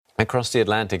Across the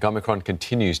Atlantic, Omicron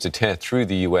continues to tear through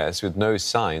the U.S. with no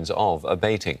signs of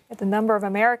abating. The number of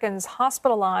Americans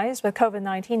hospitalized with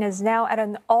COVID-19 is now at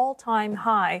an all-time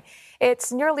high.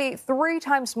 It's nearly 3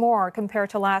 times more compared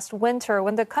to last winter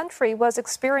when the country was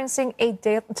experiencing a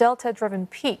Delta-driven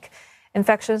peak.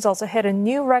 Infections also hit a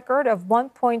new record of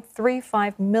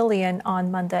 1.35 million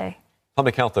on Monday.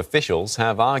 Public health officials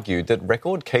have argued that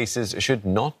record cases should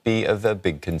not be of a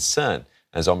big concern,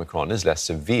 as Omicron is less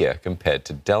severe compared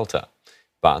to Delta.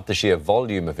 But the sheer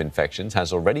volume of infections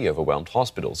has already overwhelmed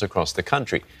hospitals across the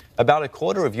country. About a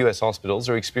quarter of U.S. hospitals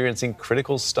are experiencing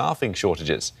critical staffing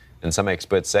shortages. And some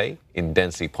experts say in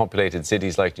densely populated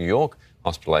cities like New York,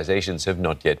 hospitalizations have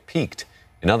not yet peaked.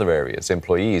 In other areas,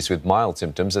 employees with mild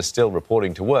symptoms are still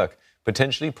reporting to work,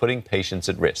 potentially putting patients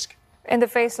at risk. In the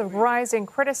face of rising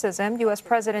criticism, U.S.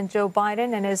 President Joe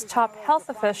Biden and his top health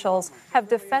officials have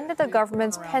defended the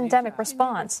government's pandemic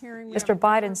response. Mr.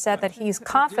 Biden said that he's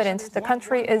confident the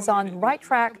country is on the right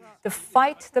track to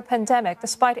fight the pandemic,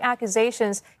 despite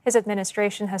accusations his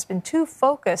administration has been too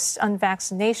focused on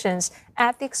vaccinations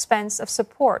at the expense of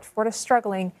support for the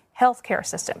struggling healthcare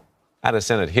system. At a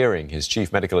Senate hearing, his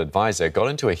chief medical advisor got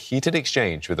into a heated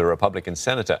exchange with a Republican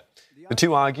senator. The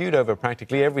two argued over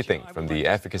practically everything, from the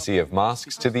efficacy of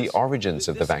masks to the origins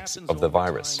of the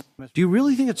virus. Do you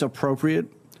really think it's appropriate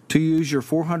to use your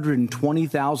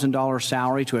 $420,000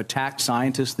 salary to attack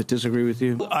scientists that disagree with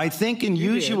you? I think in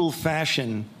usual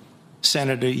fashion,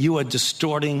 Senator, you are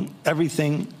distorting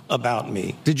everything about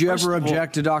me. Did you ever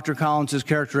object to Dr. Collins'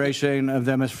 characterization of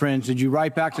them as fringe? Did you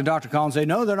write back to Dr. Collins and say,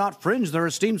 no, they're not fringe, they're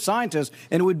esteemed scientists,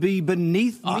 and it would be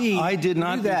beneath me I did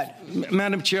not do that?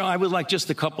 Madam Chair, I would like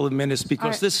just a couple of minutes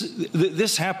because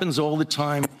this happens all the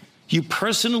time. You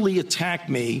personally attack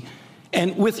me,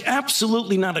 and with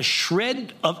absolutely not a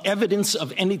shred of evidence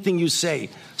of anything you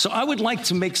say. So I would like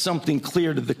to make something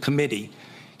clear to the committee.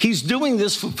 He's doing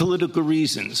this for political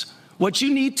reasons. What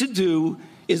you need to do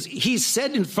is, he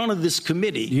said in front of this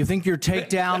committee. Do you think your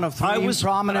takedown of 3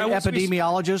 prominent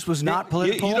epidemiologists was not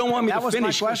political? You don't want me to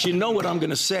finish because you know what I'm going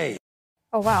to say.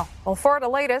 Oh, wow. Well, for the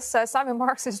latest, Simon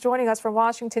Marks is joining us from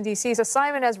Washington, D.C. So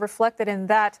Simon has reflected in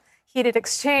that heated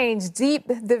exchange, deep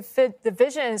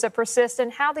divisions that persist in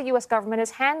how the U.S. government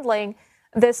is handling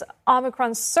this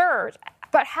Omicron surge.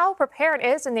 But how prepared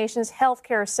is the nation's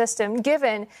healthcare system,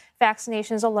 given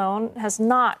vaccinations alone has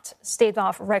not staved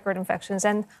off record infections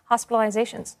and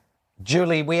hospitalizations?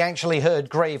 Julie, we actually heard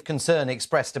grave concern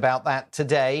expressed about that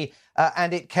today,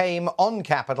 and it came on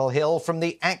Capitol Hill from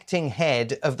the acting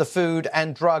head of the Food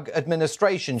and Drug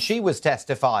Administration. She was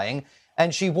testifying,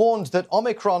 and she warned that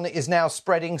Omicron is now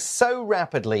spreading so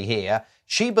rapidly here,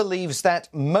 she believes that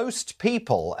most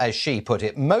people, as she put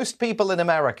it, most people in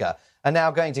America are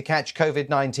now going to catch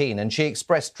COVID-19, and she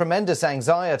expressed tremendous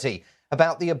anxiety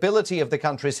about the ability of the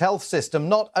country's health system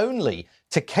not only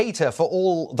to cater for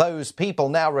all those people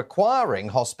now requiring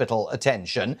hospital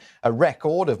attention, a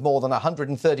record of more than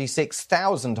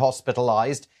 136,000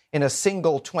 hospitalized in a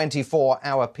single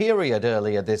 24-hour period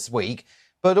earlier this week,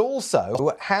 but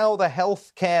also how the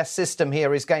healthcare system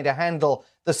here is going to handle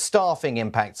the staffing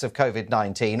impacts of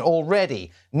COVID-19.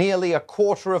 Already, nearly a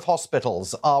quarter of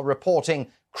hospitals are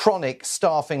reporting chronic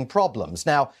staffing problems.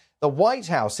 Now, the White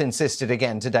House insisted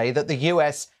again today that the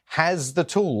US has the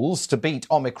tools to beat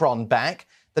Omicron back,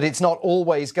 that it's not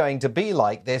always going to be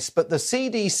like this, but the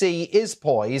CDC is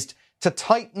poised to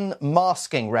tighten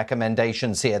masking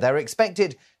recommendations here. They're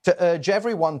expected to urge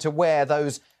everyone to wear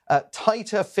those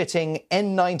tighter-fitting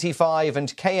N95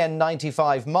 and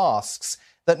KN95 masks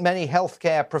that many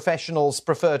healthcare professionals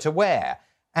prefer to wear.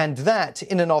 And that,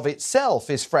 in and of itself,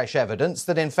 is fresh evidence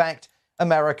that, in fact,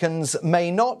 Americans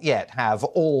may not yet have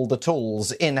all the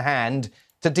tools in hand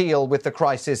to deal with the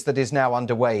crisis that is now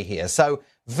underway here. So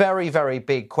very, very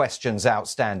big questions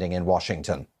outstanding in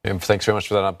Washington. Thanks very much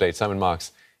for that update. Simon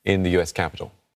Marks in the U.S. Capitol.